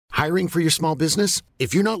Hiring for your small business?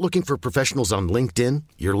 If you're not looking for professionals on LinkedIn,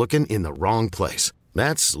 you're looking in the wrong place.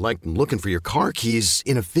 That's like looking for your car keys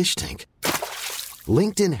in a fish tank.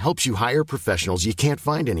 LinkedIn helps you hire professionals you can't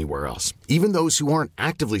find anywhere else, even those who aren't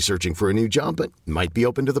actively searching for a new job but might be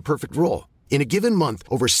open to the perfect role. In a given month,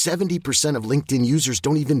 over 70% of LinkedIn users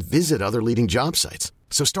don't even visit other leading job sites.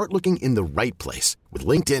 So start looking in the right place. With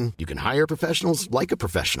LinkedIn, you can hire professionals like a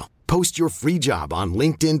professional. Post your free job on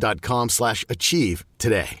linkedin.com/achieve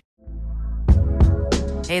today.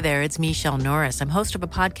 Hey there, it's Michelle Norris. I'm host of a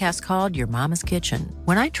podcast called Your Mama's Kitchen.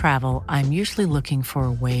 When I travel, I'm usually looking for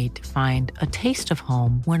a way to find a taste of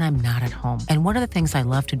home when I'm not at home. And one of the things I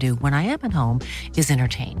love to do when I am at home is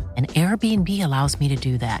entertain. And Airbnb allows me to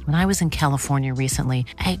do that. When I was in California recently,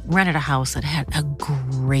 I rented a house that had a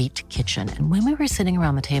great kitchen. And when we were sitting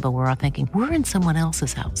around the table, we were all thinking, we're in someone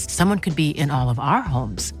else's house. Someone could be in all of our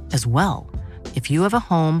homes as well. If you have a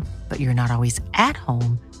home, but you're not always at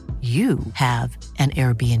home, you have an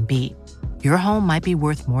Airbnb. Your home might be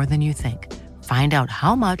worth more than you think. Find out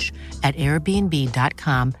how much at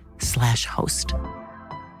airbnb.com/host.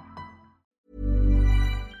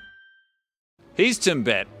 He's Tim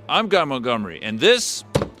Batt, I'm Guy Montgomery, and this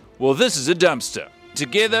is a dumpster.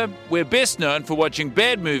 Together, we're best known for watching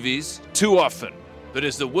bad movies too often. But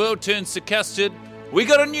as the world turns to custard, we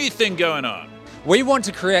got a new thing going on. We want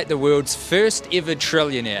to create the world's first ever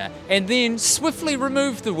trillionaire and then swiftly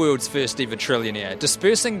remove the world's first ever trillionaire,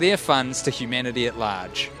 dispersing their funds to humanity at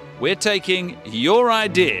large. We're taking your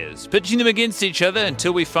ideas, pitching them against each other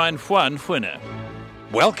until we find one winner.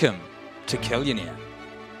 Welcome to Killionaire.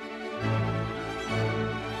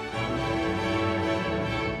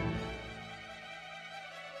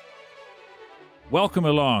 Welcome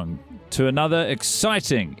along to another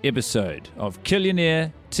exciting episode of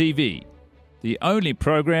Killionaire TV, the only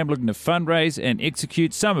program looking to fundraise and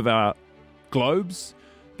execute some of our globes,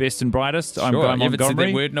 best and brightest. I'm Guy You haven't Montgomery. said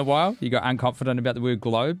that word in a while? You got unconfident about the word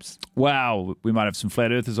globes? Wow, we might have some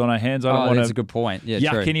flat earthers on our hands. I don't That's want a good point. Yeah,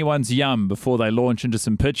 yuck true. anyone's yum before they launch into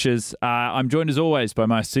some pitches. I'm joined as always by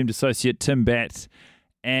my esteemed associate Tim Batt,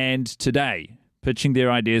 and today, pitching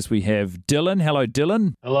their ideas, we have Dylan. Hello,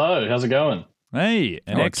 Dylan. Hello, how's it going? Hey,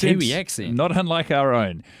 an Kiwi accent. not unlike our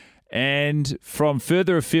own. And from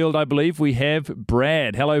further afield, I believe, we have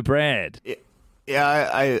Brad. Hello, Brad.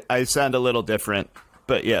 Yeah, I sound a little different,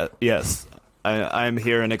 but yes, I'm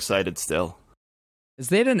here and excited still. Is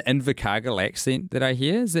that an Invercargill accent that I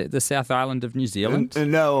hear? Is it the South Island of New Zealand?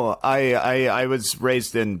 No, I was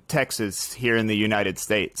raised in Texas here in the United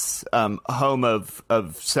States, home of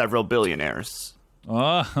several billionaires.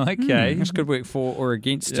 Oh, okay. This could work for or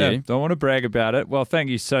against Yeah, you. don't want to brag about it. Well,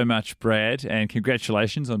 thank you so much, Brad, and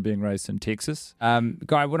congratulations on being raised in Texas.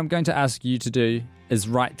 Guy, what I'm going to ask you to do is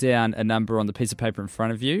write down a number on the piece of paper in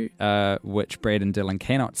front of you, which Brad and Dylan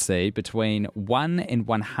cannot see, between 1 and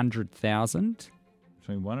 100,000.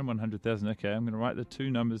 Between 1 and 100,000. Okay, I'm going to write the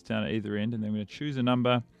two numbers down at either end, and then I'm going to choose a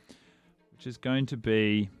number, which is going to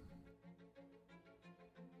be...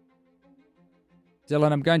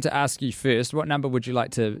 Dylan, I'm going to ask you first, what number would you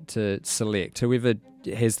like to select? Whoever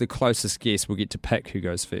has the closest guess will get to pick who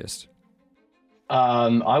goes first.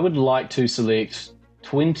 I would like to select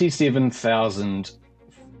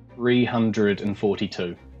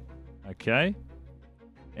 27,342. Okay.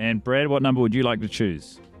 And Brad, what number would you like to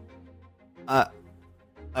choose?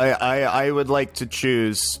 I would like to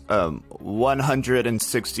choose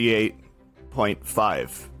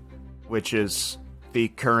 168.5, which is the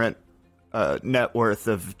current net worth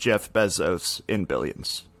of Jeff Bezos in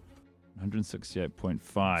billions.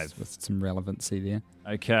 168.5. With some relevancy there.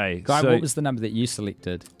 Okay. Guy, so, what was the number that you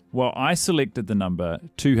selected? Well, I selected the number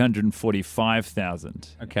 245,000.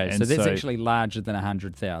 Okay, And so that's actually larger than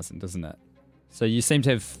 100,000, isn't it? So you seem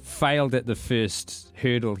to have failed at the first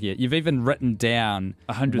hurdle here. You've even written down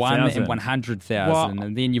 100,000. 1 and 100,000, Well,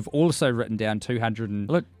 and then you've also written down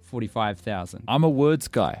 245,000. I'm a words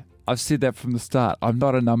guy. I've said that from the start. I'm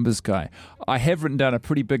not a numbers guy. I have written down a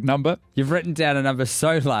pretty big number. You've written down a number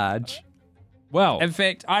so large. Well, In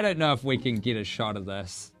fact, I don't know if we can get a shot of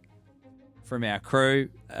this from our crew,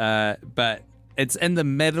 but it's in the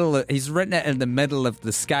middle. He's written it in the middle of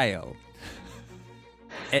the scale,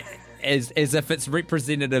 as if it's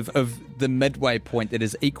representative of the midway point that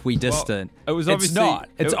is equidistant. Well, it was It's obviously not.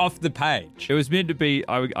 It's off the page. it was meant to be,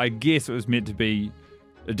 I guess it was meant to be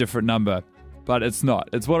a different number, but it's not.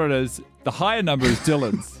 It's what it is. The higher number is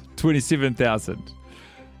Dylan's, 27,000.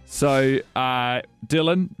 So,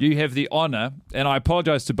 Dylan, you have the honour, and I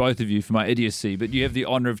apologise to both of you for my idiocy, but you have the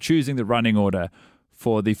honour of choosing the running order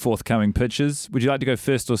for the forthcoming pitches. Would you like to go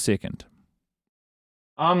first or second?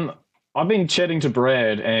 I've been chatting to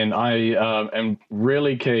Brad, and I am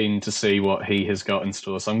really keen to see what he has got in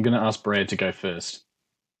store. So I'm going to ask Brad to go first.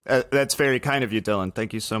 That's very kind of you, Dylan.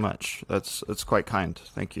 Thank you so much. That's quite kind.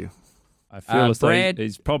 Thank you. I feel as though Brad-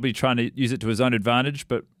 he's probably trying to use it to his own advantage,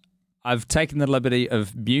 but I've taken the liberty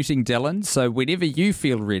of muting Dylan, so whenever you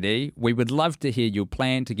feel ready, we would love to hear your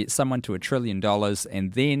plan to get someone to $1 trillion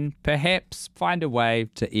and then perhaps find a way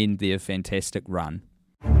to end their fantastic run.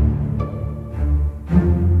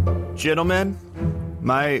 Gentlemen,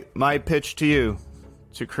 my pitch to you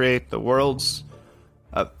to create the world's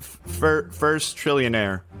first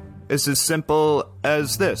trillionaire is as simple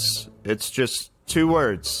as this. It's just 2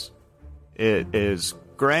 words. It is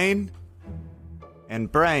grain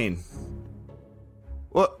and brain.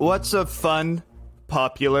 What's a fun,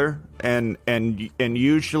 popular, and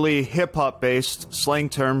usually hip-hop based slang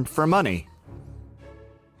term for money?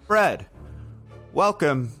 Bread.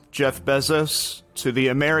 Welcome, Jeff Bezos, to the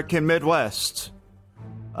American Midwest,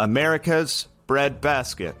 America's bread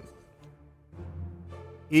basket.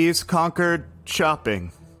 He's conquered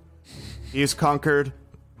shopping. He's conquered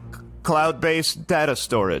cloud-based data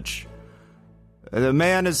storage. The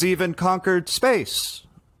man has even conquered space.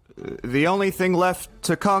 The only thing left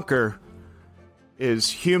to conquer is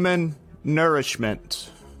human nourishment.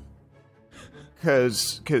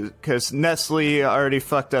 Cause Nestle already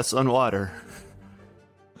fucked us on water.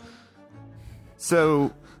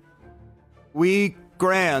 So, we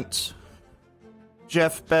grant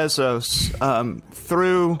Jeff Bezos,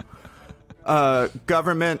 through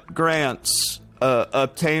government grants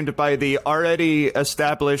obtained by the already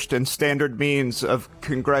established and standard means of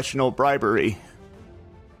congressional bribery,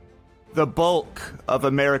 the bulk of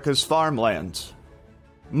America's farmland,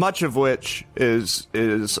 much of which is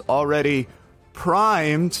already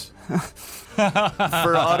primed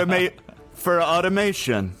for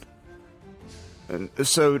automation.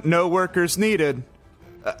 So no workers needed.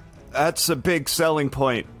 That's a big selling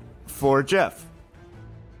point for Jeff.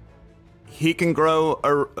 He can grow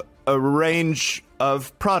a range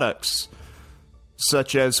of products,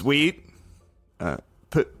 such as wheat,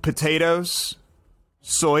 potatoes,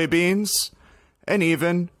 soybeans, and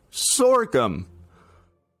even sorghum.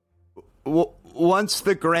 Once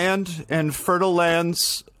the grand and fertile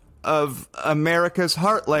lands of America's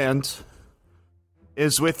heartland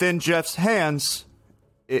is within Jeff's hands,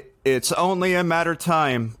 it's only a matter of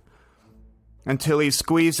time until he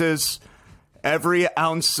squeezes every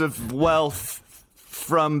ounce of wealth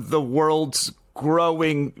from the world's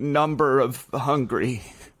growing number of hungry.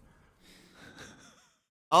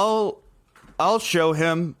 I'll show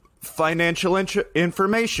him financial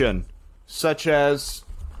information, such as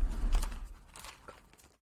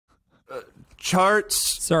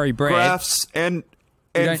charts, Sorry, Brad. graphs, and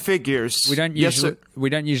figures. We don't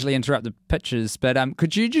usually interrupt the pictures, but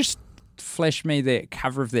could you just flash me the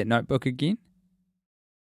cover of that notebook again?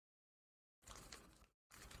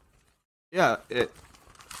 Yeah,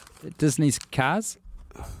 Disney's Cars?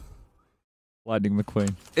 Lightning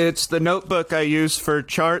McQueen. it's the notebook I use for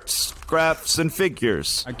charts, graphs, and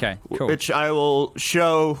figures. Okay, cool. Which I will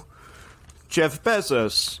show Jeff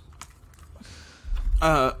Bezos.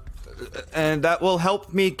 And that will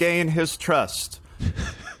help me gain his trust.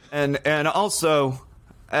 and also,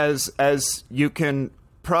 as you can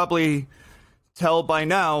probably tell by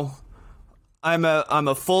now, I'm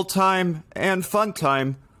a full-time and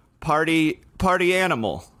fun-time party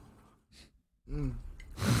animal.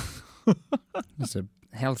 It's a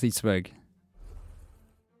healthy swig.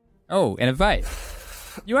 Oh, and a vape.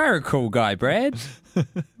 You are a cool guy, Brad.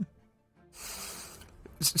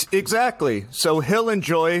 Exactly. So he'll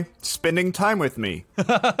enjoy spending time with me.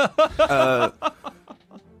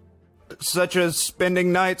 Such as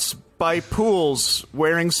spending nights by pools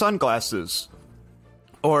wearing sunglasses,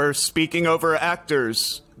 or speaking over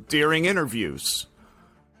actors during interviews.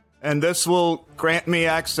 And this will grant me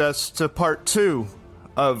access to part 2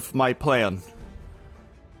 of my plan.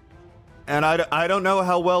 And I don't know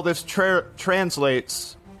how well this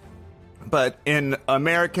translates, but in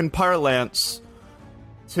American parlance,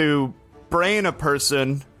 to brain a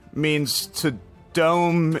person means to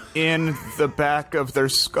dome in the back of their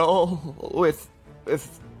skull with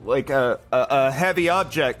like a heavy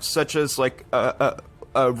object, such as like a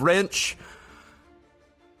wrench,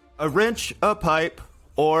 a pipe,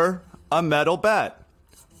 or a metal bat.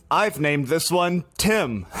 I've named this one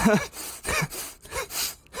Tim.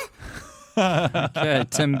 Okay,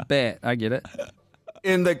 Tim Bat. I get it.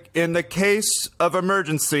 In the case of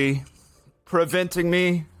emergency, preventing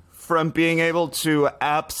me from being able to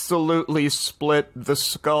absolutely split the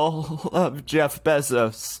skull of Jeff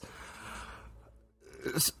Bezos.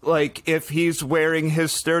 Like if he's wearing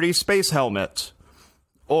his sturdy space helmet,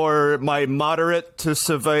 or my moderate to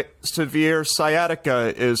severe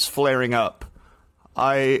sciatica is flaring up.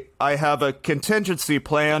 I have a contingency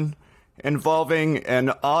plan involving an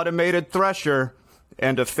automated thresher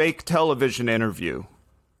and a fake television interview.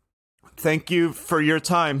 Thank you for your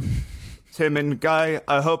time, Tim and Guy.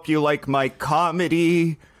 I hope you like my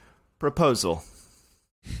comedy proposal.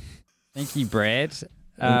 Thank you, Brad.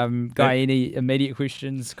 Guy, any immediate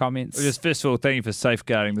questions, comments? Well, just first of all, thank you for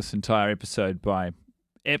safeguarding this entire episode by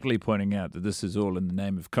aptly pointing out that this is all in the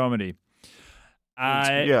name of comedy.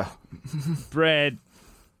 Yeah. Brad,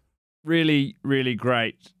 really, really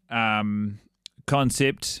great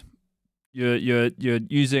concept. You're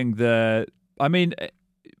using the. I mean,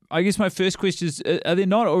 I guess my first question is: are there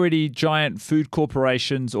not already giant food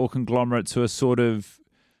corporations or conglomerates who are sort of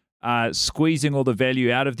squeezing all the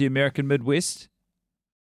value out of the American Midwest?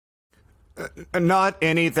 Not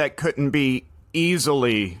any that couldn't be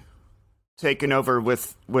easily taken over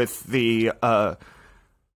with the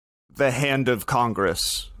hand of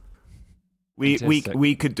Congress.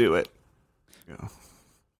 We could do it. Yeah.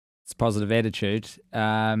 It's a positive attitude.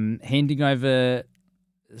 Handing over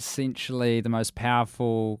essentially the most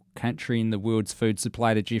powerful country in the world's food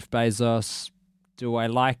supply to Jeff Bezos. Do I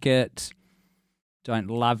like it? Don't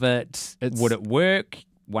love it. Would it work?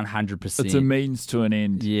 100%. It's a means to an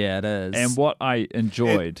end. Yeah, it is. And what I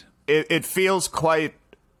enjoyed. It feels quite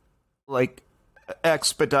like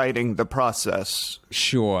expediting the process.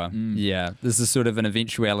 Sure. Yeah. This is sort of an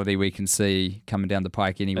eventuality we can see coming down the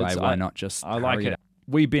pike anyway. Why not just I like it.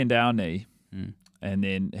 We bend our knee, and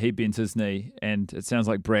then he bends his knee, and it sounds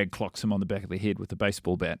like Brad clocks him on the back of the head with a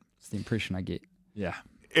baseball bat. It's the impression I get. Yeah.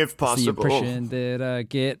 If possible. It's the impression that I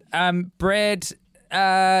get. Brad,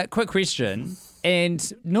 quick question.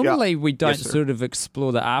 And normally we don't sort of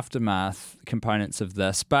explore the aftermath components of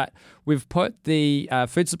this, but we've put the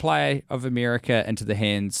food supply of America into the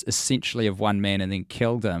hands essentially of one man and then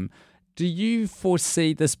killed him. Do you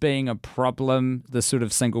foresee this being a problem, the sort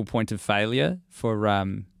of single point of failure for,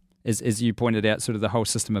 as you pointed out, sort of the whole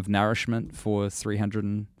system of nourishment for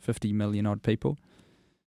 350 million odd people?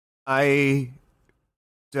 I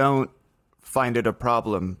don't find it a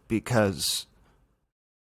problem because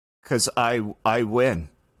I win.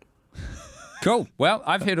 Cool. Well,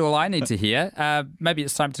 I've heard all I need to hear. Maybe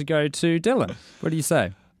it's time to go to Dylan. What do you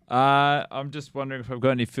say? I'm just wondering if I've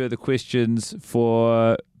got any further questions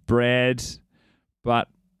for Brad, but,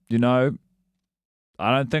 I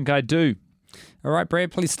don't think I do. All right,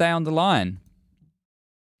 Brad, please stay on the line.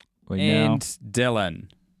 Dylan,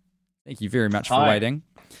 thank you very much for waiting.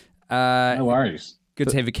 No worries. Good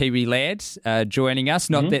to have a Kiwi lad joining us.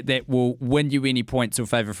 Not that will win you any points or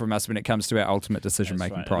favour from us when it comes to our ultimate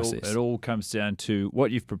decision-making process. It all comes down to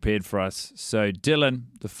what you've prepared for us. So, Dylan,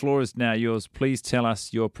 the floor is now yours. Please tell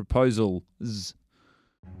us your proposals.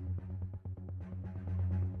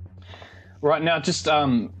 Right now, just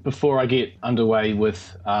before I get underway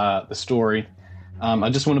with the story, I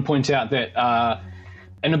just want to point out that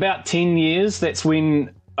in about 10 years, that's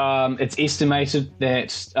when it's estimated that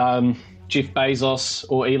Jeff Bezos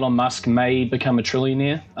or Elon Musk may become a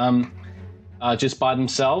trillionaire just by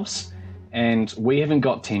themselves, and we haven't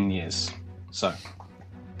got 10 years. So,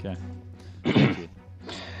 okay.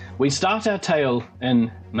 We start our tale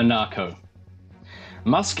in Monaco.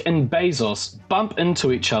 Musk and Bezos bump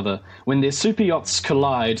into each other when their super yachts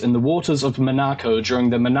collide in the waters of Monaco during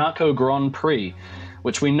the Monaco Grand Prix,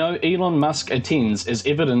 which we know Elon Musk attends as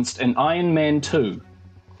evidenced in Iron Man 2.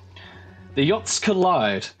 The yachts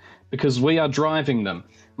collide because we are driving them.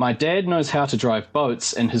 My dad knows how to drive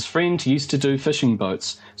boats, and his friend used to do fishing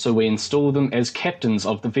boats, so we install them as captains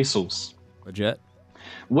of the vessels. Legit.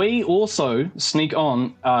 We also sneak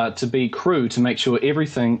on to be crew to make sure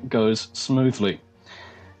everything goes smoothly.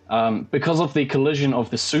 Because of the collision of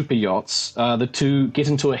the super yachts, the two get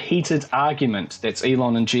into a heated argument. That's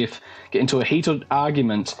Elon and Jeff get into a heated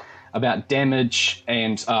argument about damage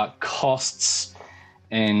and costs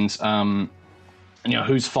and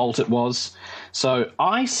whose fault it was. So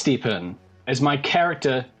I step in as my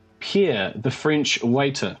character Pierre, the French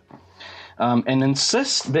waiter, and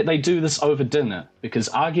insist that they do this over dinner because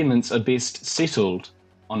arguments are best settled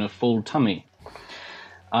on a full tummy.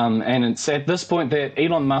 And it's at this point that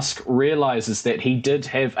Elon Musk realizes that he did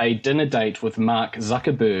have a dinner date with Mark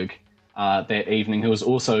Zuckerberg that evening, who was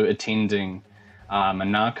also attending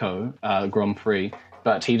Monaco Grand Prix,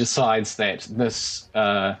 but he decides that this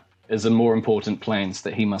is a more important plans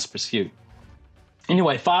that he must pursue.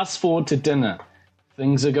 Anyway, fast forward to dinner.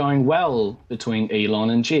 Things are going well between Elon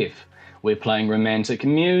and Jeff. We're playing romantic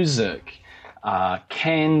music.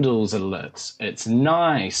 Candles are lit. It's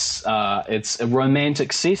nice. It's a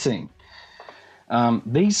romantic setting.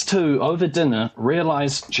 These two, over dinner,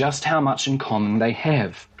 realize just how much in common they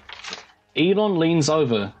have. Elon leans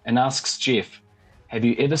over and asks Jeff, "Have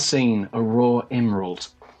you ever seen a raw emerald?"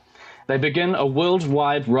 They begin a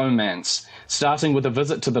worldwide romance, starting with a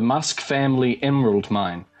visit to the Musk family emerald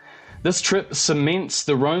mine. This trip cements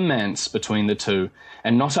the romance between the two,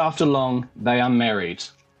 and not after long, they are married.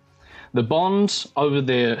 The bond over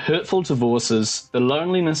their hurtful divorces, the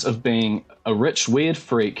loneliness of being a rich, weird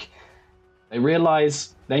freak, they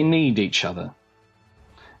realize they need each other.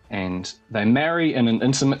 And they marry in an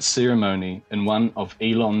intimate ceremony in one of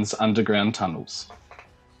Elon's underground tunnels.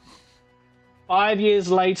 5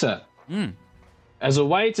 years later, as a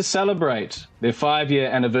way to celebrate their 5-year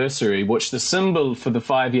anniversary, which the symbol for the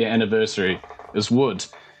 5-year anniversary is wood,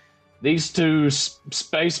 these two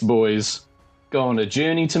space boys go on a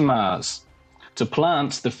journey to Mars to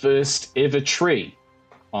plant the first ever tree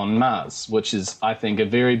on Mars, which is, I think, a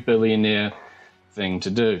very billionaire thing to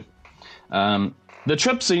do. The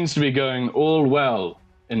trip seems to be going all well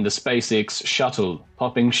in the SpaceX shuttle,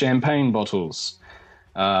 popping champagne bottles,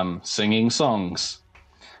 singing songs.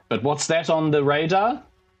 But what's that on the radar?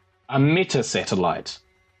 A meta-satellite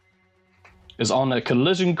is on a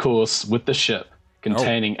collision course with the ship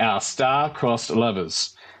containing our star-crossed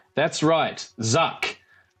lovers. That's right, Zuck,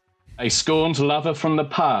 a scorned lover from the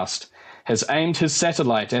past, has aimed his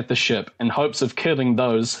satellite at the ship in hopes of killing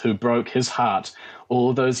those who broke his heart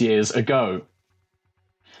all those years ago.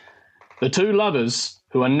 The two lovers,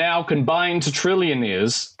 who are now combined to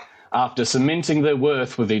trillionaires after cementing their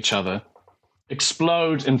worth with each other,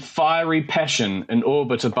 explode in fiery passion in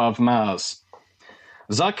orbit above Mars.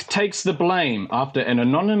 Zuck takes the blame after an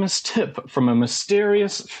anonymous tip from a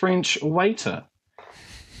mysterious French waiter.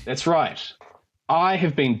 That's right. I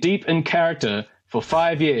have been deep in character for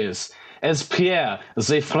 5 years as Pierre,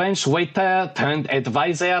 the French waiter turned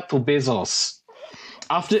advisor to Bezos.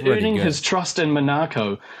 After earning his trust in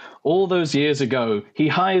Monaco all those years ago, he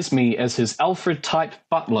hires me as his Alfred-type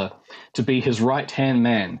butler to be his right-hand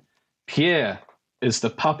man. Pierre is the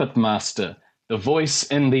puppet master, the voice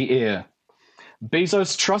in the ear.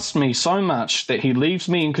 Bezos trusts me so much that he leaves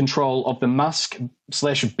me in control of the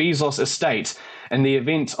Musk/Bezos estate in the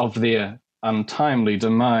event of their untimely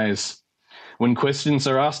demise. When questions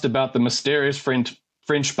are asked about the mysterious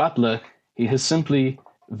French butler, he has simply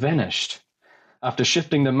vanished. After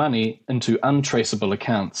shifting the money into untraceable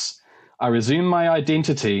accounts, I resume my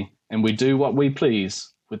identity and we do what we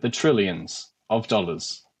please with the trillions of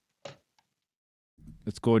dollars.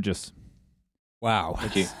 It's gorgeous. Wow.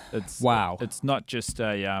 Thank you. Wow. It's not just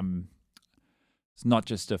a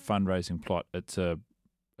fundraising plot. It's a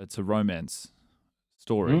romance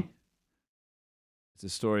story. Mm-hmm. It's a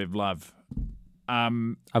story of love.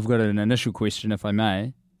 I've got an initial question, if I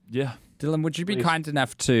may. Yeah. Dylan, would you be Please. kind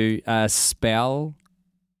enough to spell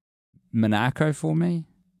Monaco for me?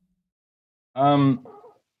 I've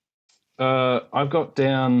got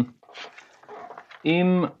down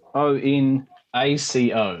Monaco.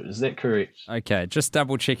 Is that correct? Okay, just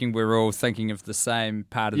double checking we're all thinking of the same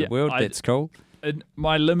part of Yeah, the world. That's cool. In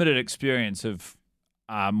my limited experience of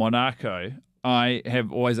Monaco, I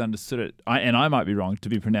have always understood it, and I might be wrong, to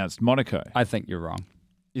be pronounced Monaco. I think you're wrong.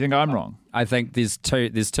 You think I'm wrong? I think there's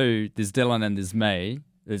Dylan and there's me.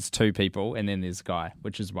 There's two people, and then there's Guy,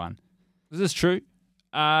 which is one. Is this true?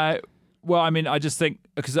 Well, I mean, I just think,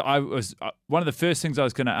 because I was one of the first things I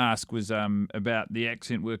was going to ask was about the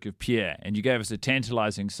accent work of Pierre, and you gave us a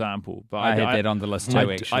tantalising sample. But I had that on the list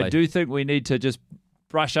too, actually. I do think we need to just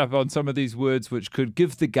brush up on some of these words which could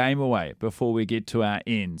give the game away before we get to our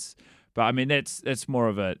ends. But I mean, that's more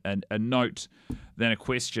of a note than a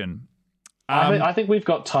question. I think we've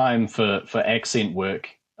got time for accent work.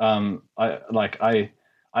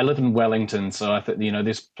 I live in Wellington, so I think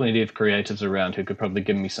there's plenty of creatives around who could probably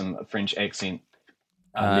give me some French accent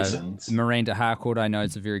lessons. Miranda Harcourt, I know,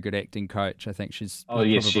 is a very good acting coach. I think she's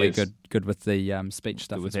yes, she probably is. good with the speech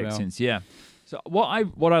stuff With as well. accents, yeah. So what I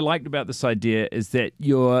liked about this idea is that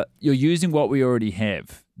you're using what we already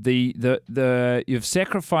have. You've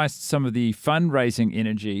sacrificed some of the fundraising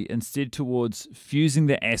energy instead towards fusing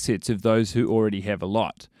the assets of those who already have a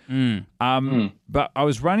lot. But I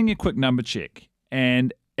was running a quick number check,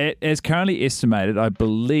 and as currently estimated, I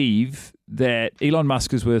believe that Elon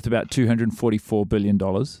Musk is worth about $244 billion.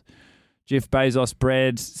 Jeff Bezos,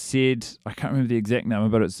 Brad said, I can't remember the exact number,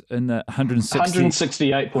 but it's in the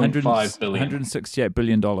 $168.5 billion. $168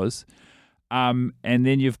 billion. And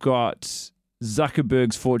then you've got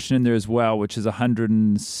Zuckerberg's fortune in there as well, which is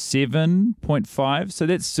 107.5. So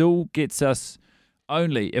that still gets us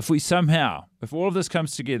only if all of this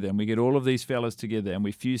comes together and we get all of these fellas together and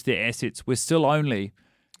we fuse their assets, we're still only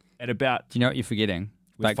at about... Do you know what you're forgetting?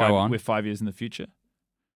 We're 5 years in the future.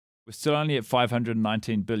 We're still only at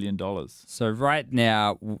 $519 billion. So right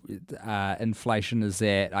now, inflation is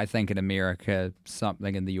at, I think in America,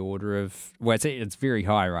 something in the order of... Well, it's very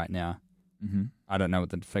high right now. Mm-hmm. I don't know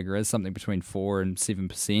what the figure is, something between 4 and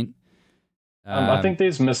 7%. I think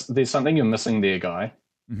there's something you're missing there, Guy.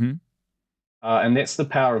 Mm-hmm. And that's the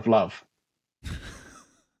power of love.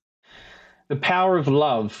 The power of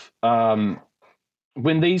love,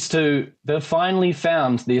 when these two, they've finally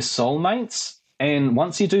found their soulmates, and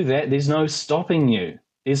once you do that, there's no stopping you.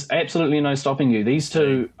 There's absolutely no stopping you. These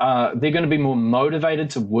two, they're going to be more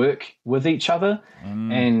motivated to work with each other,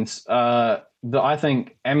 and I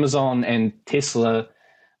think Amazon and Tesla,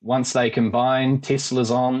 once they combine,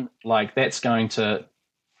 Tesla's on, like that's going to...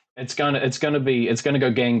 It's going to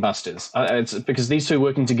go gangbusters. It's because these two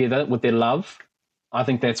working together with their love, I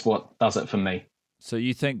think that's what does it for me. So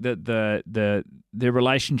you think that their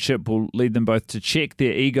relationship will lead them both to check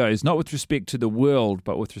their egos, not with respect to the world,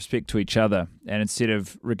 but with respect to each other. And instead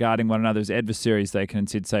of regarding one another as adversaries, they can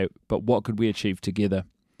instead say, but what could we achieve together?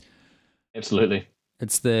 Absolutely.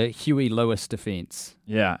 It's the Huey Lewis defense.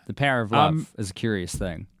 Yeah. The power of love is a curious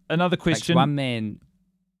thing. Another question. Makes one man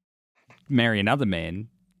marry another man,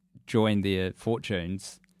 join their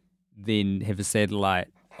fortunes, then have a satellite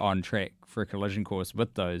on track for a collision course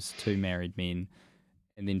with those two married men,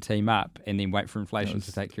 and then team up, and then wait for inflation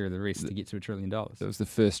to take care of the rest to get to $1 trillion. That was the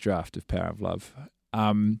first draft of Power of Love.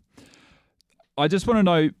 I just want to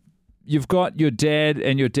know, you've got your dad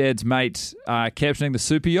and your dad's mate captaining the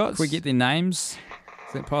super yachts. Can we get their names?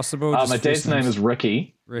 Is that possible? My dad's name is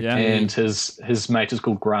Ricky, and his mate is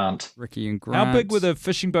called Grant. Ricky and Grant. How big were the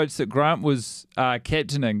fishing boats that Grant was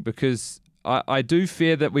captaining? Because I do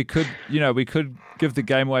fear that we could give the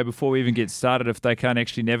game away before we even get started if they can't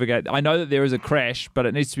actually navigate. I know that there is a crash, but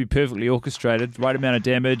it needs to be perfectly orchestrated, right amount of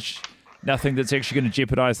damage, nothing that's actually going to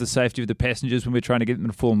jeopardize the safety of the passengers when we're trying to get them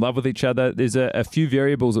to fall in love with each other. There's a few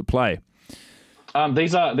variables at play.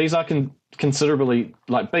 These are considerably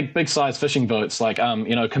like big size fishing boats, like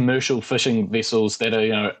commercial fishing vessels that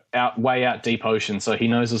are way out deep ocean. So he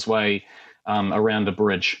knows his way around a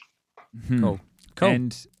bridge. Cool.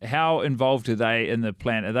 And how involved are they in the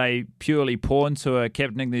plan? Are they purely pawns who are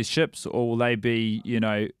captaining these ships, or will they be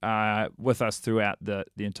with us throughout the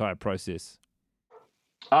entire process?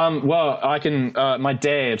 Well, I can. My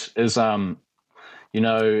dad is I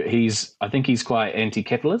think he's quite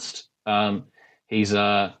anti-capitalist. He's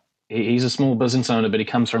a small business owner, but he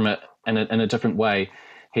comes from it in a different way.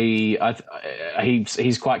 He's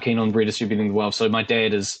quite keen on redistributing the wealth. So my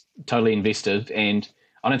dad is totally invested, and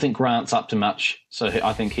I don't think Grant's up to much. So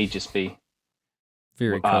I think he'd just be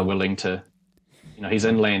very cool. Willing to. He's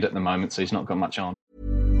inland at the moment, so he's not got much on.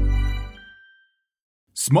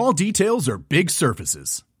 Small details are big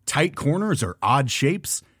surfaces. Tight corners are odd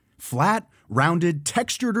shapes. Flat, rounded,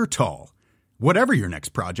 textured, or tall. Whatever your next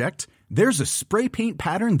project, there's a spray paint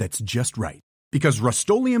pattern that's just right. Because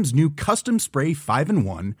Rust-Oleum's new Custom Spray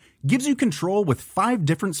 5-in-1 gives you control with 5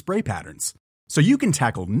 different spray patterns. So you can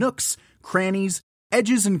tackle nooks, crannies,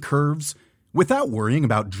 edges, and curves without worrying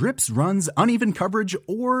about drips, runs, uneven coverage,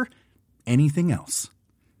 or anything else.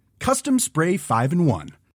 Custom Spray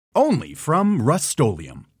 5-in-1. Only from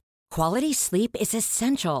Rust-Oleum. Quality sleep is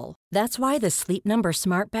essential. That's why the Sleep Number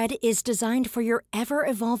Smart Bed is designed for your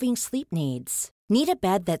ever-evolving sleep needs. Need a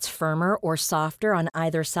bed that's firmer or softer on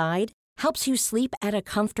either side? Helps you sleep at a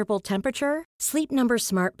comfortable temperature? Sleep Number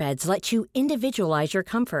Smart Beds let you individualize your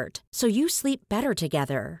comfort, so you sleep better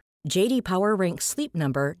together. J.D. Power ranks Sleep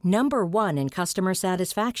Number number 1 in customer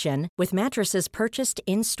satisfaction with mattresses purchased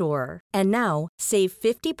in-store. And now, save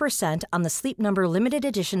 50% on the Sleep Number Limited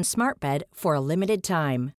Edition Smart Bed for a limited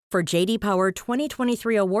time. For J.D. Power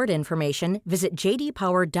 2023 award information, visit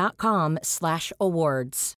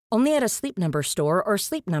jdpower.com/awards. Only at a Sleep Number store or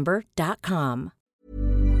sleepnumber.com.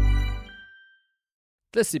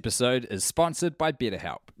 This episode is sponsored by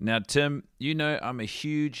BetterHelp. Now, Tim, I'm a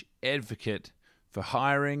huge advocate for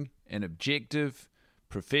hiring an objective,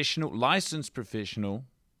 licensed professional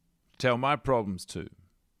to tell my problems to,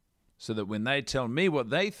 so that when they tell me what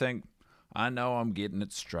they think, I know I'm getting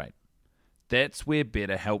it straight. That's where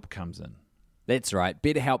BetterHelp comes in. That's right.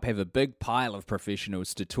 BetterHelp have a big pile of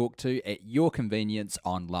professionals to talk to at your convenience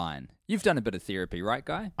online. You've done a bit of therapy, right,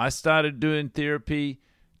 Guy? I started doing therapy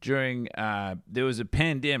during, there was a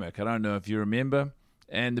pandemic, I don't know if you remember,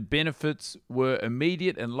 and the benefits were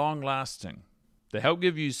immediate and long-lasting. They help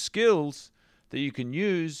give you skills that you can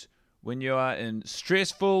use when you are in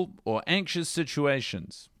stressful or anxious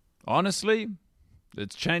situations. Honestly,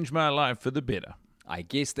 It's changed my life for the better. I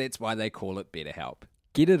guess that's why they call it BetterHelp.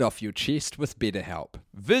 Get it off your chest with BetterHelp.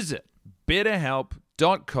 Visit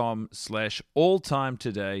betterhelp.com/alltime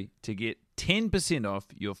today to get 10% off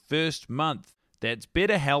your first month. That's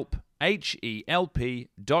BetterHelp,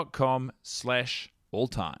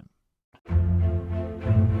 HELP.com/alltime.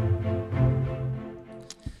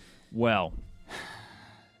 Well,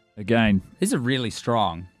 again, These are really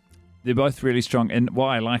strong. they're both really strong. And what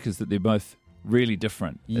I like is that they're both really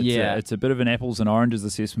different. It's a bit of an apples and oranges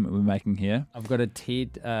assessment we're making here. I've got a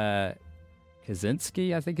Ted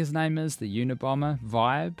Kaczynski, I think his name is, the Unabomber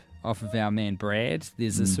vibe off of our man Brad.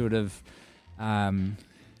 There's a sort of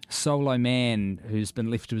solo man who's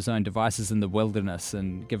been left to his own devices in the wilderness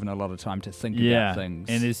and given a lot of time to think about things.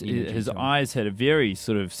 And his eyes had a very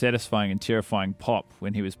sort of satisfying and terrifying pop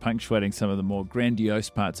when he was punctuating some of the more grandiose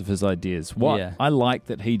parts of his ideas. What I liked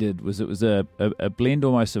that he did was it was a blend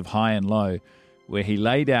almost of high and low, where he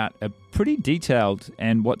laid out a pretty detailed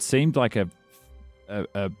and what seemed like a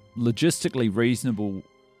logistically reasonable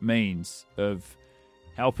means of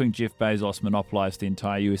helping Jeff Bezos monopolize the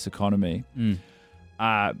entire US economy.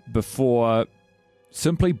 Before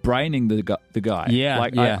simply braining the guy.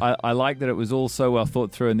 I like that it was all so well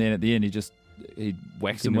thought through, and then at the end he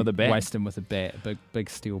whacked him with a bat. Waxed him with a bat, big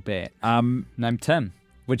steel bat. Named Tim,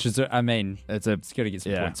 which is, I mean, it's got to get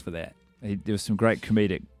some points for that. There was some great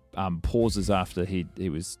comedic pauses after he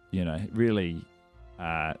was, really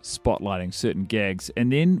spotlighting certain gags.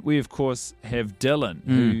 And then we, of course, have Dylan,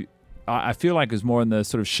 who I feel like is more in the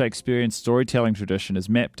sort of Shakespearean storytelling tradition, has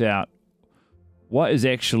mapped out what is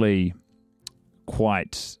actually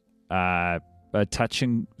quite a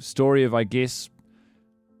touching story of, I guess,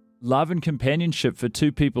 love and companionship for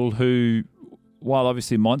two people who, while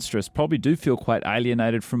obviously monstrous, probably do feel quite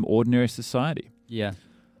alienated from ordinary society. Yeah.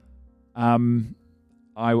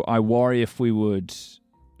 I worry if we would,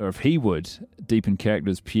 or if he would, deep in character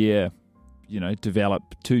as Pierre,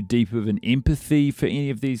 develop too deep of an empathy for any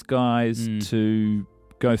of these guys to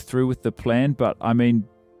go through with the plan. But I mean,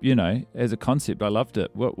 as a concept, I loved it.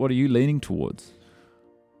 What are you leaning towards?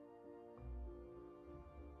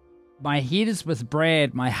 My head is with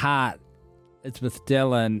Brad. My heart is with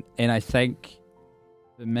Dylan. And I think,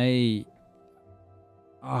 for me,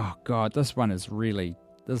 oh, God, this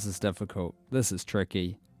is difficult. This is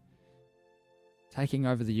tricky. Taking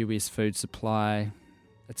over the US food supply,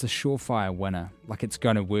 it's a surefire winner. Like, it's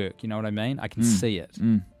going to work. You know what I mean? I can see it.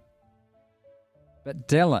 But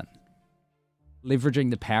Dylan, leveraging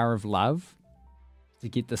the power of love to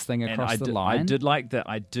get this thing across the line. I did like that.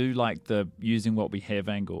 I do like the using what we have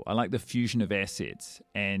angle. I like the fusion of assets.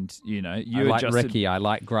 And, you I like Ricky. I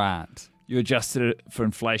like Grant. You adjusted it for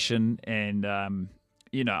inflation. And,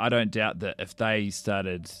 I don't doubt that if they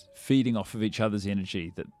started feeding off of each other's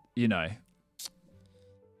energy, that,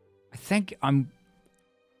 I think I'm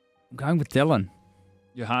going with Dylan.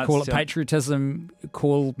 Your heart's call it patriotism,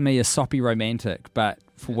 call me a soppy romantic, but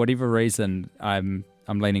for whatever reason, I'm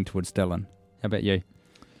leaning towards Dylan. How about you?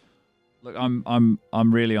 Look, I'm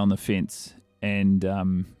really on the fence, and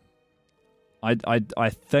I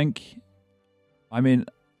think, I mean,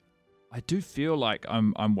 I do feel like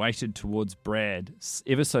I'm weighted towards Brad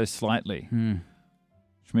ever so slightly,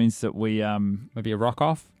 which means that we maybe a rock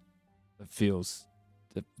off. It feels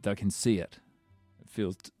that they can see it. It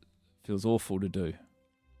feels awful to do.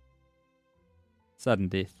 Sudden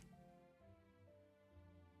death.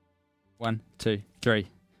 1, 2, 3.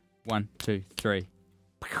 1, 2, 3.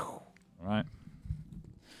 All right.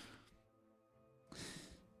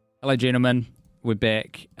 Hello, gentlemen. We're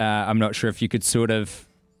back. I'm not sure if you could sort of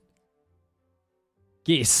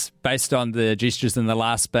guess, based on the gestures in the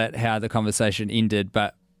last bit, how the conversation ended,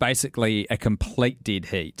 but basically a complete dead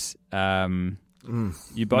heat. You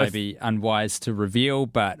both maybe unwise to reveal,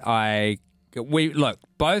 but we look,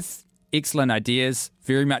 both excellent ideas,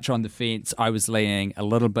 very much on the fence. I was leaning a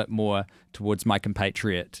little bit more towards my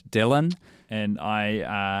compatriot Dylan, and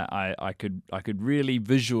I could really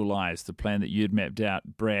visualize the plan that you'd mapped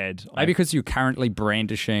out, Brad. Maybe because you're currently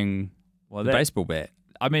brandishing the baseball bat.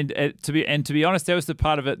 I mean, to be honest, that was the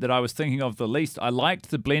part of it that I was thinking of the least. I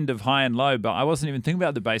liked the blend of high and low, but I wasn't even thinking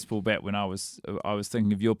about the baseball bat when I was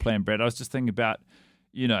thinking of your plan, Brad. I was just thinking about,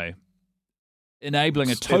 enabling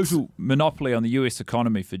a total monopoly on the U.S.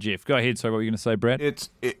 economy for Jeff. Go ahead. Sorry, what were you going to say, Brad?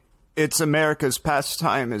 It's America's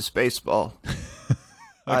pastime is baseball.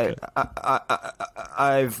 Okay.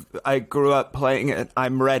 I grew up playing it.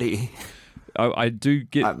 I'm ready. I do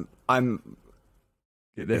get. I'm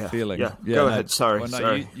get that feeling. Yeah. Go ahead. Sorry.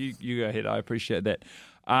 Sorry. You go ahead. I appreciate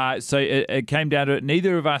that. So it came down to it.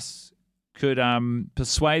 Neither of us could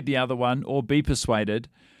persuade the other one or be persuaded.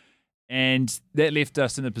 And that left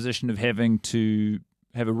us in the position of having to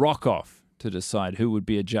have a rock-off to decide who would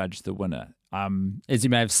be adjudged the winner. As you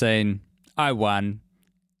may have seen, I won.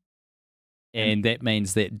 And that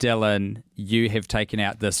means that, Dylan, you have taken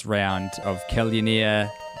out this round of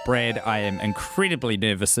Killionaire. Brad, I am incredibly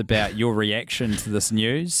nervous about your reaction to this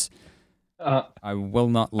news. I will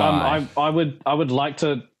not lie. I would like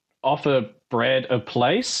to offer Brad a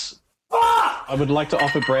place. I would like to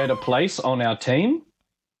offer Brad a place on our team.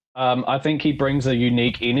 I think he brings a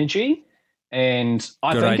unique energy. And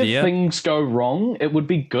I think if things go wrong, it would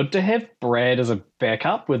be good to have Brad as a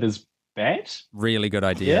backup with his bat. Really good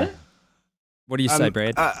idea. Yeah. What do you say,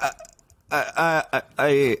 Brad?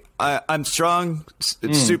 I'm strong,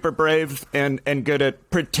 super brave, and good at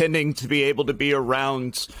pretending to be able to be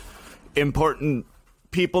around important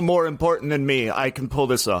people more important than me. I can pull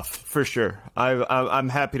this off for sure. I'm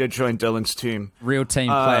happy to join Dylan's team. Real team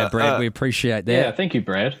player, Brad. We appreciate that. Yeah, thank you,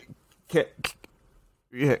 Brad.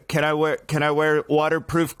 Can I wear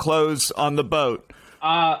waterproof clothes on the boat?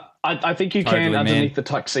 I think you Totally, can man. underneath the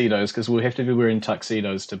tuxedos because we'll have to be wearing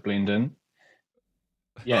tuxedos to blend in.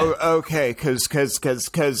 Yeah. Okay, because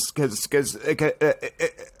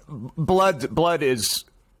blood is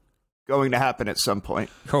going to happen at some point.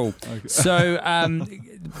 Cool. Okay. So,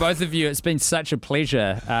 both of you, it's been such a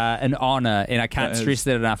pleasure, an honor, and I can't stress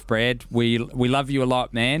that enough, Brad. We love you a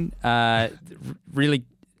lot, man. Really.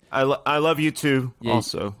 I love you too. Yeah,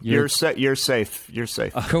 also, you're safe. You're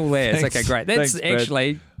safe. Cool as. Okay, great. That's Thanks,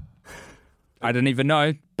 actually. I didn't even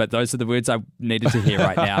know, but those are the words I needed to hear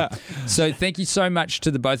right now. So thank you so much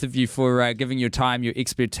to the both of you for giving your time, your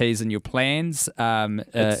expertise, and your plans. Brad,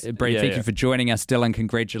 thank you for joining us. Dylan,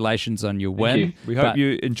 congratulations on your win. We hope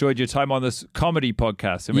you enjoyed your time on this comedy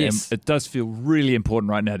podcast. I mean, Yes. it does feel really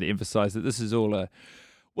important right now to emphasize that this is all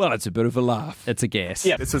it's a bit of a laugh. It's a gas.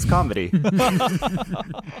 Yeah. This is comedy.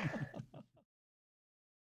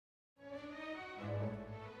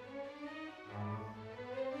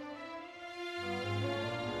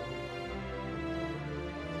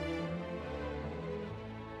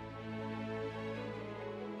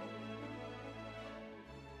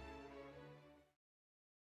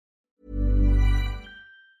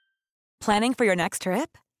 Planning for your next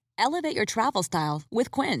trip? Elevate your travel style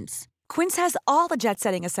with Quince. Quince has all the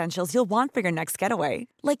jet-setting essentials you'll want for your next getaway,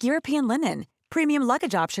 like European linen, premium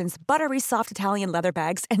luggage options, buttery soft Italian leather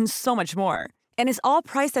bags, and so much more. And is all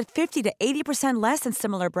priced at 50 to 80% less than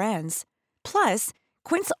similar brands. Plus,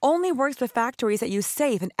 Quince only works with factories that use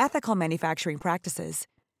safe and ethical manufacturing practices.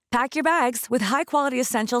 Pack your bags with high-quality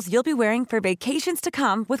essentials you'll be wearing for vacations to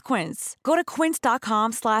come with Quince. Go to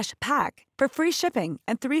quince.com/pack for free shipping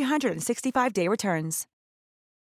and 365-day returns.